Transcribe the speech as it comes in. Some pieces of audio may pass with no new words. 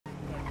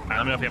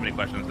Let me know if you have any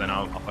questions, then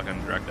I'll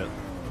fucking direct it.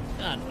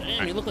 God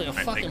damn, you look like a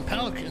fucking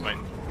pelican.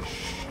 Fine.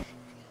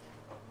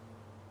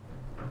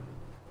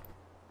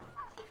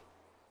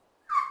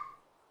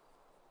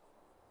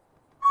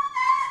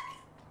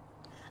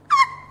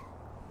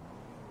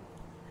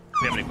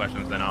 If you have any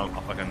questions, then I'll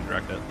fucking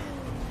direct it.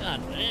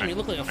 God damn, you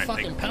look like a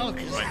fucking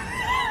pelican.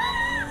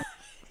 Fine.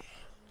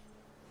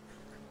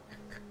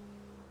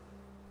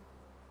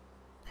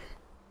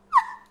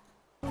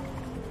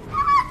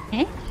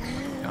 Eh?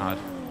 God.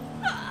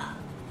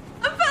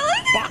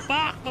 Bok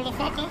bok,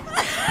 motherfucker.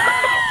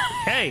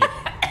 Hey,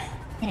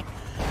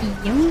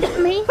 You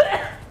me?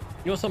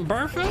 you want some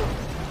bird food?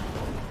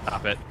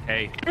 Stop it.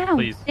 Hey, How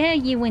please. dare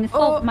you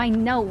insult my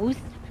nose?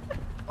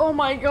 Oh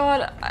my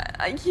god,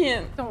 I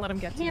can't. Don't let him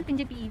get I to you. happen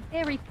to be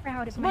very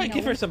proud of my Might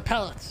give her nose. some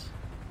pellets.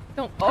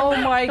 Don't. Oh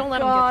my Don't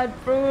let him god,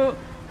 bro.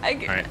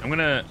 Alright, I'm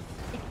gonna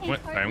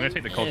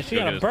take the Yeah, culture she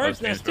got a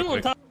bird's nest too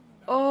on top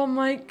Oh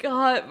my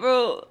god,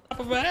 bro.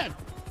 of her head.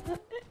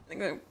 I'm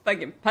going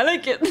fucking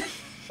pelican.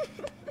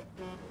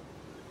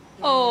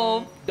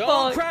 Oh, Don't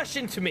fuck. crash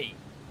into me.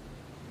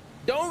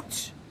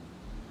 Don't.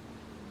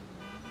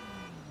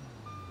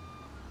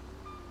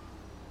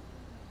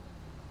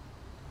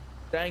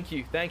 Thank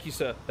you,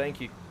 sir. Thank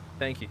you.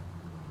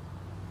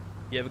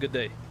 You have a good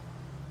day.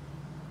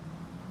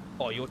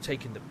 Oh, you're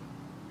taking the.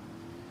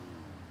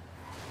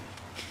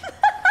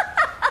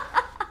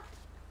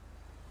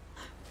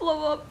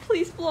 Blow up,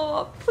 please blow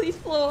up, please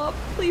blow up,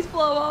 please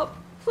blow up,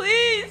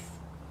 please!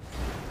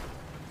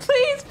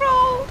 Please,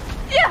 bro!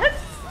 Yes!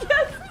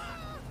 Yes!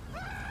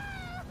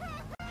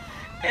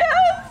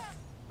 Yes!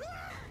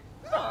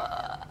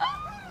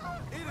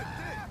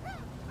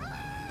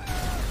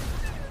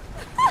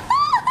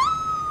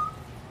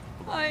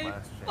 I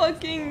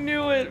fucking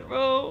knew it,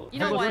 bro. You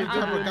know what?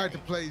 guy to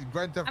play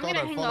Grand Theft I'm Auto gonna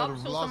and hang follow up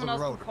the so laws of someone the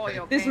else road. can call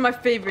you. Okay? This is my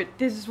favorite.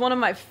 This is one of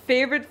my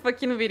favorite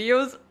fucking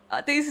videos.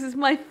 This is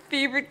my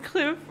favorite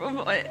clip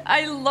from.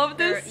 I love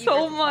this They're so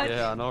eager to much.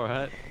 Yeah, I know,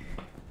 right?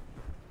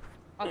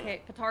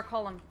 Okay, Qatar,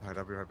 call him. Alright,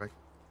 I'll be right back.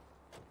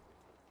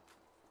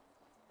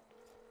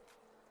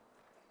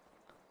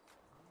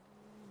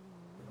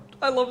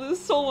 I love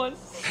this so much.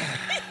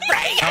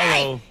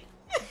 Hello.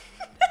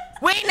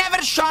 We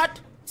never shot,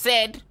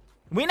 Sid.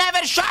 We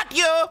never shot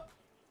you.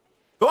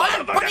 Go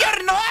on, put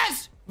your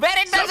nose where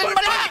it doesn't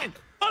belong.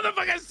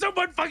 Motherfucker,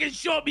 someone fucking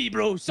shot me,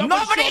 bro.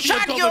 Nobody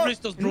shot you.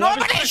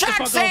 Nobody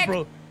shot, Sid.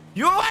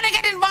 You wanna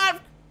get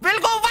involved? We'll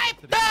go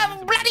wipe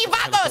the bloody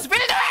Vagos. We'll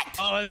do it.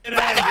 Oh, You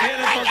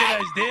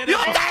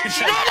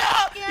touch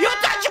Nunu. You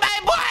touch my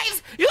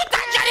boys. You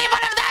touch any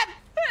one of them.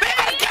 We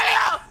will kill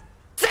you.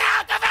 Stay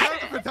out of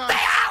it.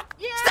 Stay out.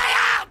 Stay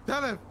out.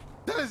 Tell him.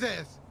 Tell his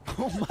ass.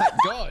 Oh my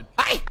god.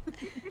 Hi.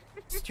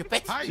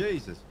 Stupid. Hi.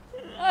 Jesus.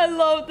 I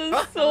love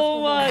this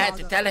so I much. had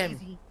to tell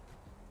him.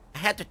 I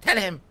had to tell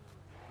him.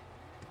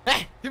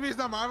 Hey. Give me his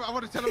number. I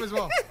want to tell him as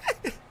well.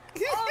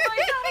 Oh my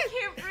god, I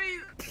can't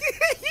breathe.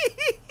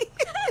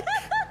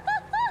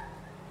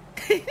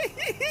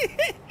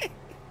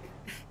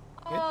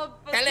 Oh,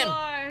 Tell him.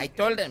 Bazaar. I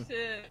told him.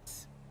 Shit.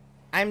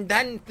 I'm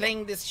done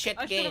playing this shit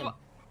game.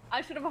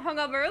 I should have hung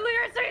up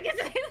earlier so you can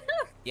say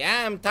that.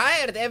 Yeah, I'm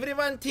tired.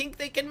 Everyone think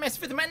they can mess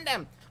with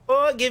Mandem.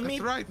 Oh, give me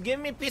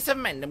piece of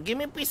Mandem. Give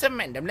me piece of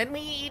Mandem. Let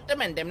me eat the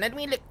Mandem. Let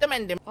me lick the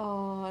Mandem.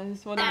 Oh, this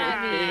is one of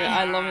my favorite.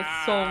 I love it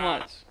so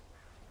much.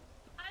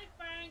 Hi,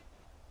 Frank.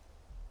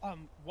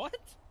 What?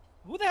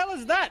 Who the hell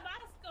is that?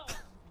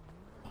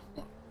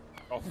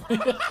 Oh.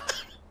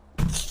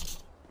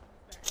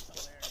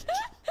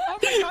 Oh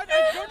my god,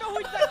 I don't know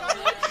who that guy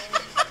is.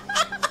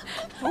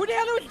 Who the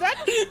hell is that?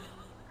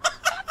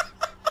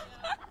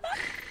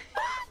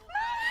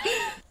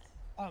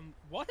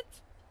 What?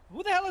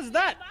 Who the hell is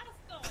that?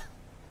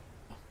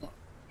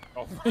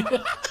 Oh my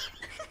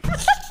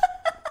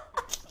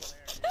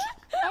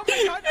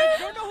god, I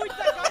don't know who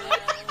that guy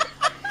is.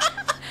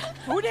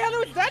 Who the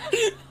hell is that?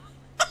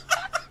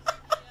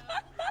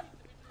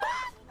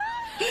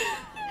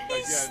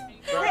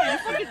 Bro, are you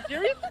fucking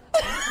serious?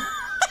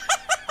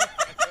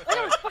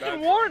 I was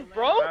fucking warned,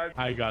 bro.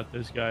 I got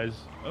this, guys.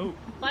 Oh,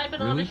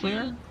 Really,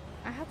 Claire?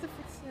 I had to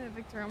fix it,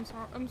 Victor.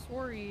 I'm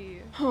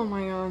sorry. Oh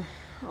my god.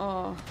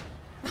 Oh.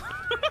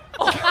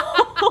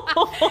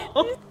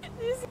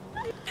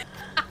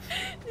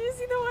 Do you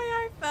see the way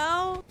I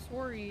fell?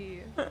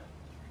 Sorry. Do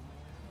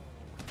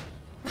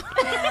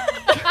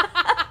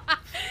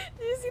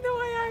you see the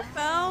way I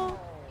fell?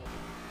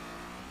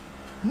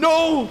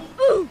 No!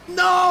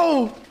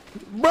 No!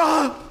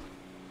 Bruh!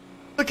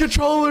 The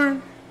controller!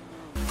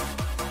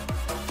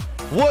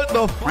 What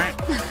the fuck?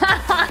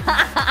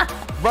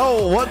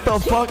 Bro, what the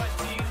fuck?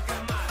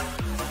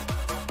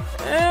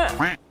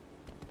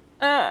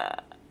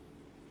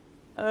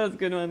 That was a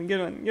good one,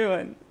 good one, good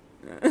one.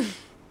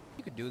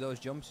 You could do those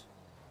jumps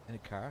in a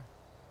car.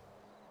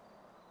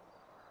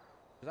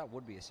 That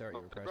would be a serious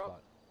repair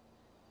spot.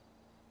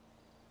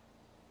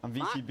 I'm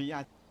VTB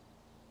at.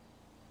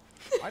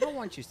 I don't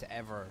want you to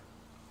ever.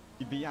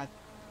 VTB at.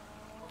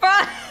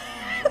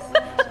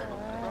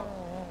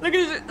 Look at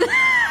his.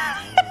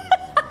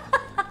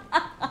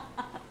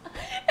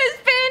 His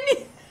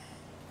panties.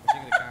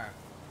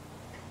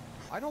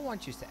 don't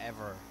want you to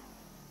ever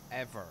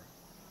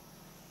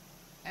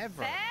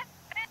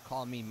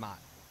call me Matt.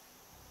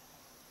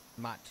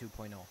 Matt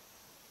 2.0.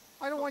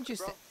 I don't want you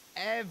to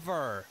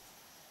ever.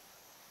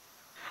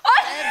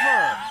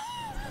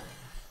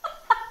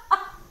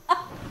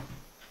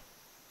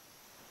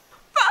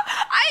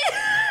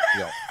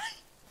 Yo.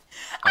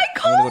 I'm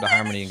gonna go to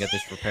Harmony and get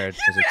this repaired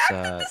because it's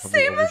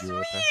probably overdue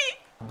repair.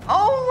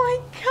 Oh my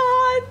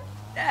god,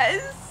 that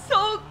is